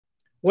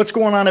What's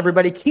going on,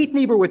 everybody? Keith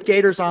Niebuhr with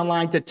Gators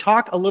Online to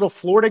talk a little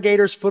Florida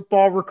Gators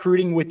football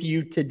recruiting with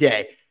you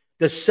today.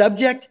 The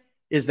subject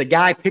is the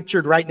guy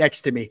pictured right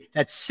next to me.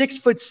 That's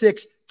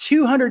 6'6",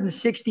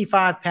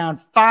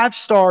 265-pound,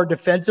 five-star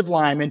defensive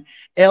lineman,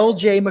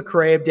 LJ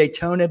McCray of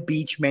Daytona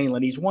Beach,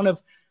 Maryland. He's one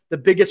of the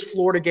biggest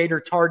Florida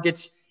Gator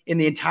targets in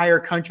the entire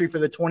country for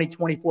the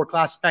 2024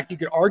 class. In fact, you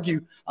could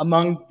argue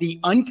among the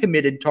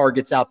uncommitted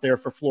targets out there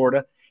for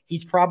Florida,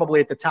 he's probably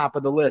at the top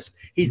of the list.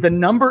 He's the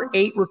number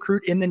 8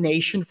 recruit in the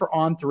nation for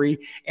On3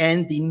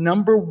 and the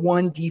number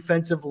 1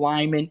 defensive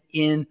lineman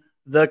in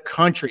the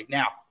country.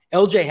 Now,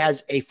 LJ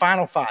has a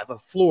Final Five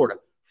of Florida,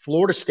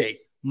 Florida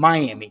State,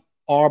 Miami,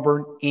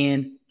 Auburn,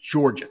 and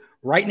Georgia.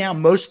 Right now,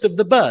 most of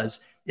the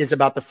buzz is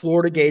about the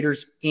Florida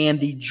Gators and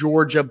the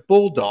Georgia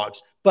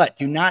Bulldogs, but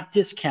do not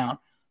discount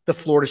the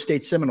Florida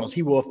State Seminoles.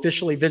 He will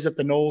officially visit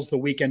the Noles the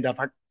weekend of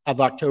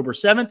October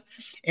 7th,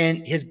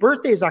 and his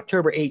birthday is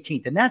October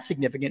 18th, and that's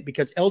significant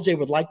because LJ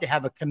would like to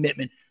have a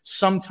commitment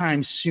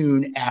sometime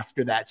soon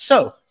after that.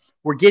 So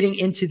we're getting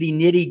into the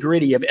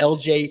nitty-gritty of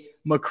LJ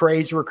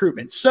McCray's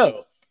recruitment.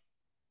 So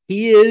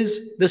he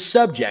is the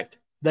subject,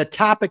 the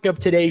topic of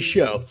today's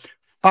show.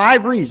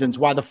 5 reasons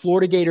why the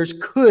Florida Gators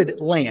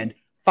could land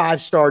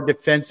 5-star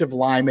defensive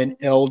lineman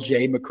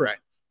LJ McCray.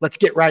 Let's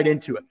get right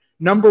into it.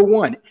 Number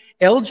 1,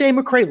 LJ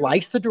McCray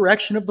likes the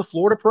direction of the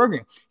Florida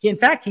program. In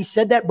fact, he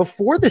said that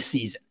before the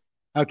season,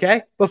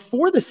 okay?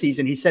 Before the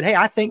season, he said, hey,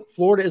 I think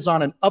Florida is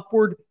on an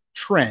upward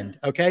trend,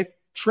 okay?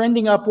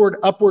 Trending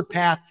upward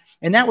path.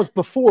 And that was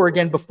before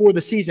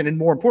the season, and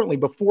more importantly,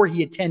 before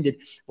he attended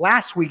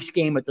last week's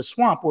game at the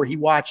Swamp where he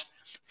watched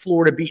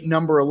Florida beat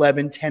number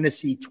 11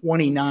 Tennessee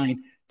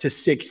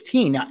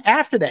 29-16. Now,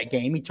 after that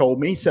game, he told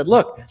me, he said,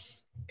 look,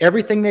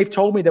 everything they've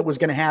told me that was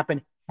going to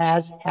happen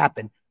has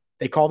happened.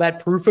 They call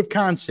that proof of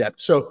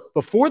concept. So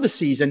before the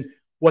season,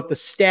 what the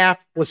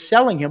staff was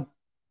selling him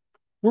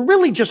were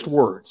really just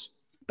words.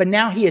 But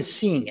now he is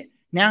seeing it.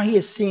 Now he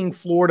is seeing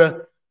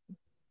Florida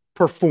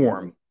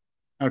perform.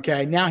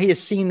 Okay, now he has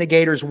seen the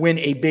Gators win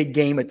a big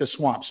game at the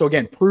Swamp. So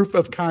again, proof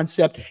of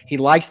concept. He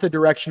likes the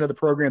direction of the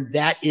program.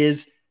 That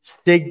is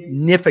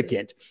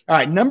significant. All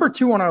right, number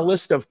 2 on our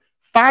list of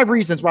 5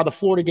 reasons why the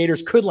Florida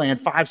Gators could land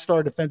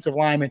 5-star defensive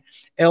lineman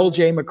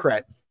LJ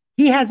McCray.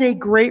 He has a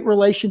great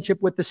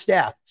relationship with the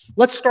staff.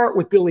 Let's start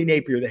with Billy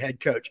Napier, the head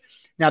coach.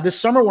 Now, this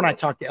summer when I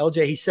talked to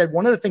LJ, he said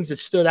one of the things that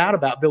stood out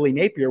about Billy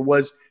Napier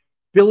was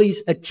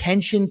Billy's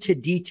attention to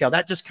detail.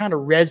 That just kind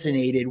of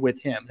resonated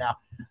with him. Now,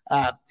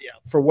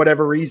 for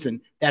whatever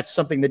reason, that's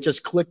something that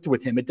just clicked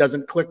with him. It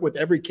doesn't click with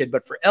every kid,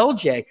 but for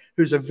LJ,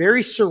 who's a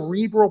very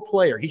cerebral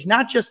player, he's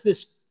not just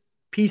this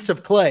piece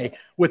of clay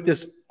with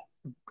this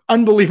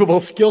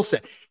unbelievable skill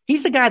set.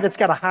 He's a guy that's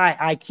got a high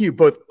IQ,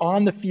 both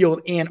on the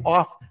field and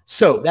off.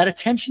 So that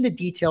attention to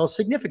detail is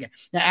significant.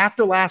 Now,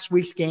 after last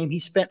week's game, he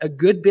spent a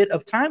good bit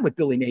of time with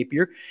Billy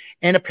Napier,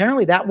 and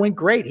apparently that went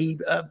great. He,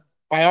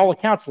 by all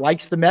accounts,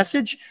 likes the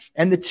message,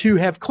 and the two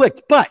have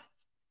clicked. But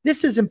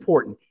this is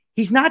important.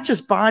 He's not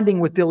just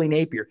bonding with Billy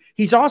Napier.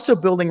 He's also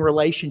building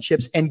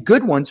relationships, and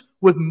good ones,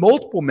 with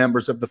multiple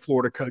members of the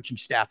Florida coaching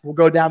staff. We'll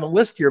go down the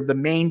list here of the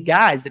main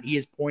guys that he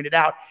has pointed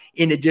out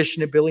in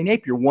addition to Billy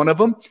Napier. One of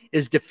them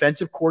is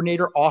defensive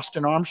coordinator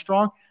Austin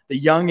Armstrong, the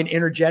young and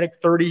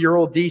energetic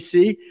 30-year-old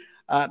DC.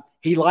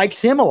 He likes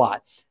him a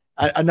lot.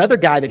 Another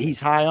guy that he's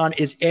high on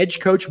is edge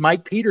coach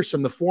Mike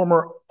Peterson, the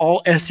former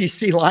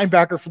all-SEC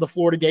linebacker for the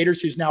Florida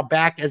Gators, who's now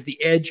back as the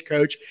edge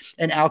coach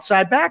and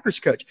outside backers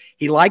coach.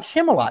 He likes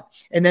him a lot.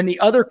 And then the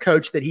other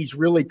coach that he's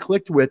really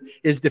clicked with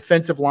is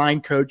defensive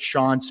line coach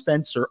Sean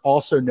Spencer,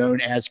 also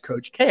known as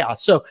Coach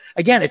Chaos. So,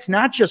 again, it's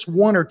not just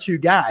 1 or 2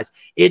 guys.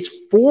 It's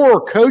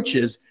 4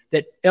 coaches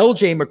that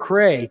LJ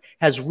McCray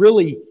has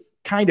really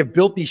kind of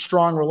built these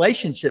strong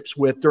relationships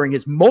with during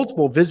his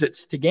multiple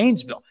visits to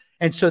Gainesville.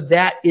 And so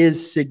that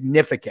is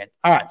significant.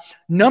 All right,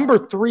 number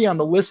 3 on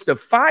the list of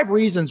 5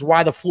 reasons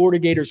why the Florida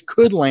Gators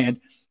could land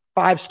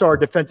 5-star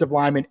defensive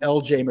lineman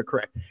LJ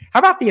McCray. How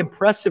about the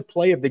impressive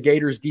play of the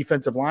Gators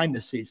defensive line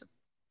this season?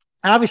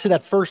 Obviously,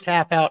 that first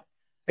half out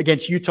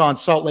against Utah and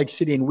Salt Lake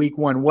City in week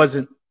 1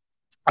 wasn't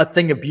a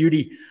thing of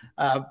beauty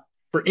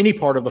for any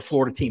part of the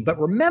Florida team. But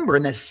remember,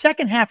 in the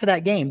second half of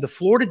that game, the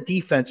Florida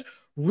defense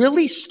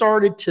really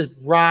started to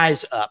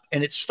rise up,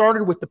 and it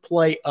started with the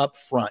play up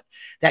front.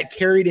 That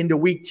carried into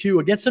week 2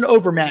 against an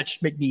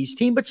overmatched McNeese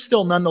team, but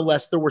still,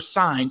 nonetheless, there were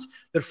signs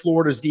that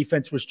Florida's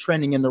defense was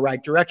trending in the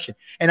right direction.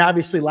 And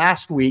obviously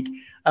last week,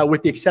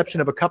 with the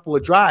exception of a couple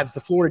of drives, the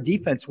Florida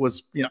defense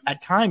was,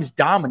 at times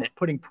dominant,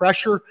 putting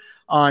pressure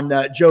on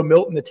Joe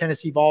Milton, the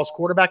Tennessee Vols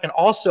quarterback, and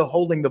also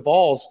holding the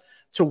Vols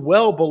to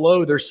well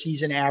below their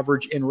season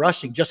average in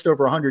rushing, just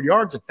over 100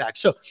 yards, in fact.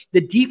 So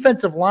the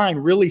defensive line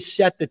really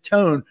set the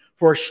tone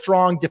for a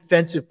strong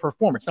defensive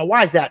performance. Now,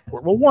 why is that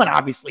important? Well, one,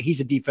 obviously, he's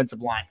a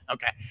defensive lineman.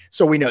 Okay,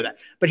 so we know that.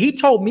 But he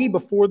told me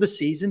before the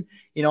season,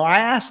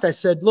 I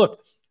said,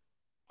 look,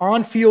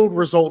 on-field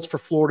results for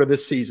Florida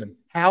this season,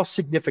 how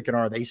significant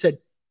are they? He said,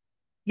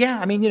 yeah,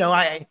 I mean,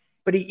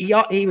 but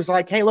he was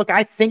like, hey, look,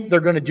 I think they're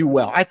going to do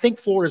well. I think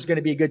Florida's going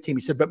to be a good team.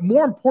 He said, but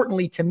more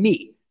importantly to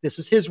me, this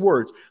is his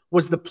words,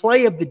 is the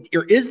play of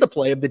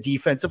the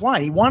defensive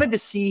line. He wanted to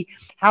see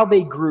how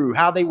they grew,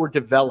 how they were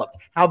developed,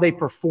 how they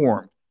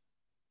performed.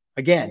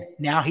 Again,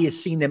 now he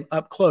has seen them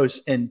up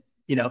close, and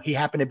he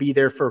happened to be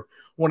there for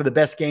one of the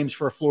best games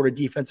for a Florida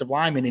defensive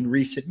lineman in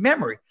recent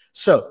memory.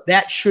 So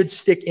that should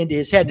stick into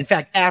his head. In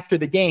fact, after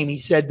the game, he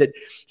said that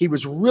he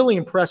was really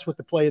impressed with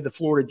the play of the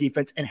Florida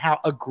defense and how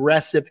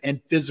aggressive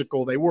and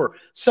physical they were.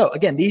 So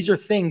again, these are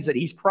things that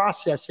he's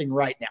processing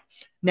right now.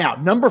 Now,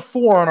 number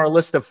 4 on our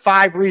list of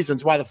 5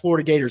 reasons why the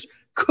Florida Gators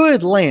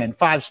could land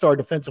 5-star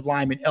defensive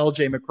lineman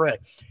LJ McCray.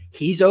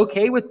 He's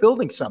okay with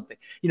building something.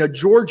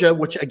 Georgia,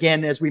 which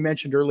again, as we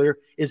mentioned earlier,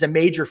 is a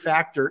major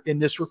factor in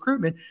this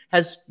recruitment,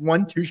 has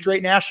won 2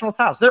 straight national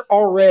titles. They're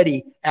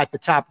already at the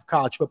top of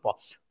college football.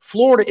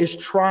 Florida is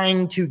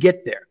trying to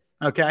get there.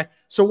 Okay.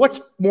 So what's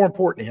more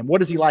important to him? What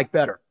does he like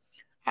better?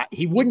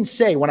 He wouldn't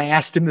say when I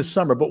asked him this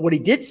summer, but what he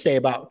did say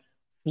about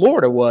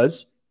Florida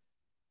was,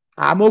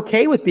 I'm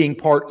okay with being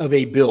part of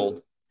a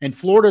build. And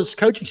Florida's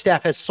coaching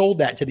staff has sold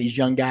that to these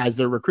young guys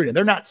they're recruiting.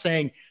 They're not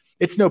saying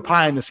it's no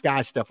pie in the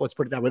sky stuff. Let's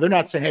put it that way. They're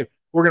not saying, hey,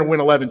 we're going to win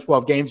 11,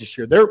 12 games this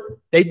year.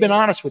 They've been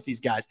honest with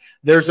these guys.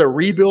 There's a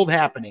rebuild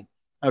happening.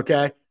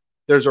 Okay.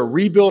 There's a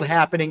rebuild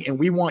happening, and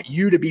we want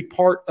you to be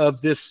part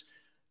of this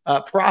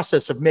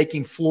process of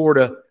making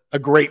Florida a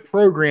great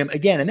program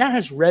again. And that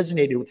has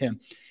resonated with him.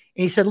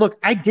 And he said, look,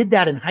 I did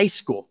that in high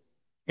school.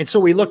 And so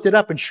we looked it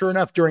up, and sure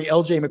enough, during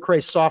LJ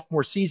McCray's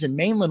sophomore season,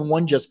 Mainland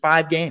won just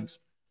 5 games.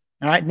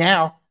 All right.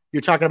 Now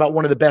you're talking about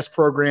one of the best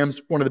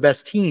programs, one of the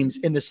best teams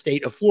in the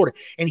state of Florida.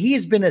 And he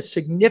has been a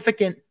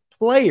significant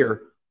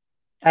player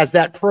as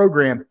that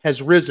program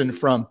has risen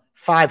from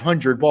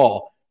 500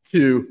 ball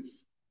to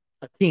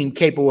a team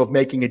capable of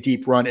making a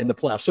deep run in the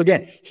playoffs. So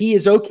again, he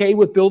is okay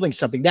with building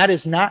something. That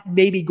is not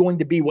maybe going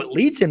to be what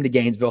leads him to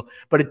Gainesville,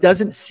 but it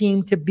doesn't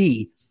seem to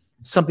be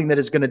something that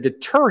is going to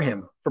deter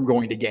him from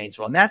going to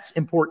Gainesville. And that's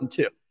important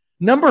too.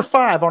 Number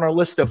 5 on our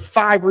list of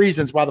 5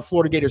 reasons why the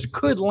Florida Gators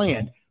could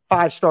land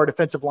 5-star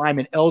defensive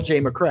lineman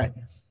LJ McCray.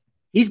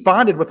 He's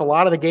bonded with a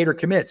lot of the Gator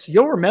commits.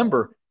 You'll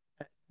remember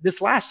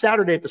this last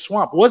Saturday at the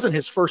Swamp wasn't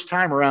his first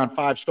time around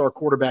 5-star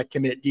quarterback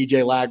commit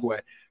DJ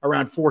Lagway,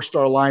 around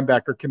 4-star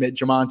linebacker commit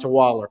Jamonta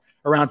Waller,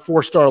 around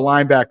 4-star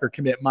linebacker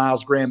commit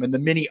Miles Graham, and the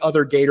many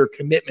other Gator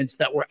commitments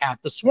that were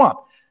at the Swamp.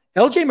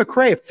 LJ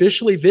McCray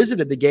officially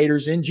visited the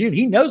Gators in June.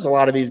 He knows a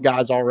lot of these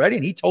guys already,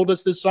 and he told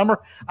us this summer,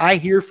 I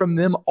hear from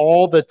them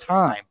all the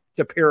time,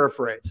 to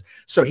paraphrase.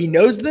 So he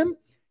knows them.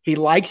 He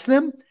likes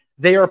them.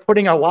 They are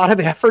putting a lot of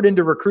effort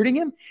into recruiting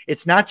him.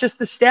 It's not just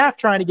the staff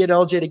trying to get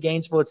LJ to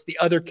Gainesville. It's the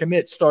other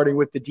commits, starting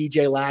with the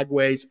DJ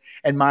Lagways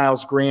and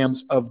Miles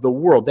Grahams of the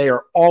world. They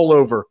are all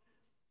over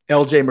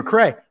LJ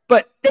McCray,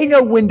 but they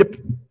know when to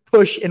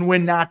push and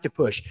when not to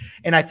push.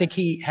 And I think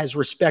he has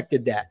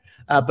respected that.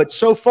 But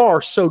so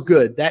far, so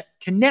good. That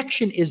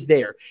connection is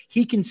there.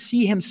 He can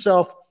see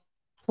himself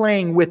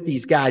playing with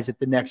these guys at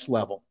the next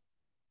level.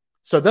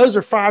 So those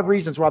are 5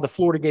 reasons why the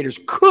Florida Gators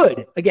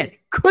could, again,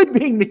 could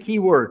being the key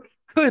word,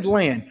 could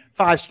land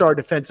 5-star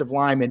defensive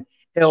lineman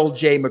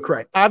LJ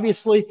McCray.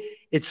 Obviously,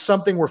 it's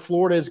something where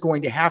Florida is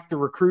going to have to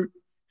recruit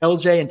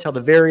LJ until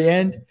the very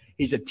end.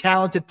 He's a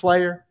talented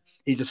player.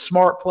 He's a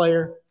smart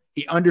player.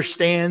 He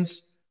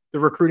understands the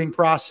recruiting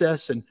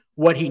process and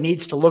what he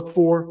needs to look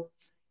for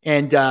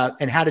and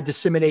how to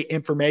disseminate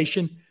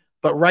information.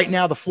 But right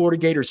now, the Florida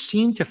Gators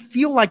seem to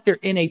feel like they're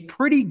in a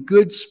pretty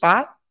good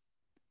spot.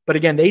 But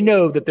again, they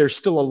know that there's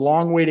still a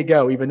long way to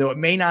go, even though it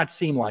may not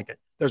seem like it.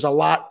 There's a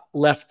lot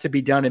left to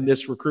be done in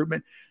this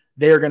recruitment.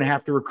 They are going to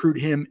have to recruit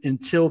him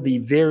until the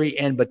very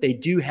end, but they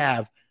do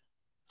have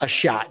a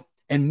shot,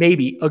 and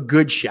maybe a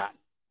good shot.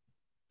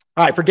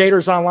 All right, for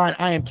Gators Online,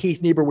 I am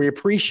Keith Niebuhr. We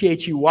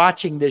appreciate you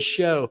watching this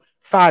show,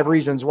 5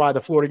 reasons why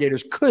the Florida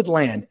Gators could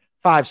land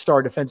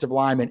 5-star defensive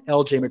lineman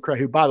LJ McCray,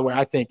 who, by the way,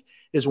 I think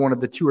is one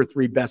of the 2 or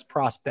 3 best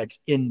prospects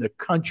in the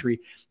country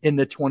in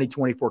the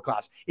 2024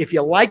 class. If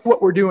you like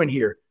what we're doing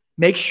here,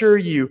 make sure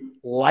you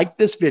like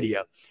this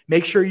video.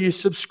 Make sure you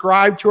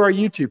subscribe to our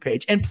YouTube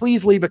page, and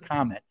please leave a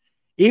comment.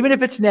 Even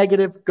if it's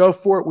negative, go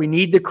for it. We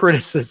need the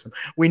criticism.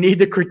 We need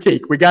the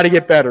critique. We got to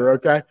get better,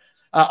 okay?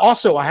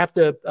 Also,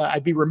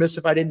 I'd be remiss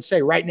if I didn't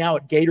say, right now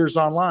at Gators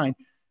Online,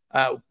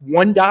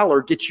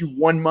 $1 gets you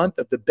 1 month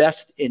of the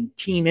best in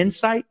team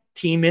insight,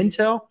 team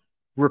intel,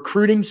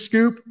 recruiting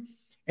scoop,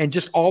 and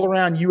just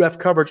all-around UF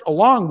coverage,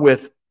 along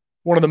with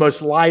one of the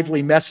most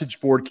lively message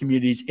board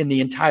communities in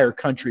the entire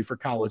country for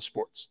college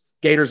sports.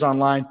 Gators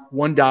Online,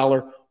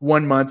 $1,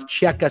 1 month.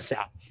 Check us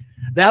out.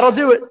 That'll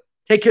do it.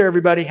 Take care,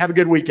 everybody. Have a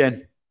good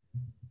weekend.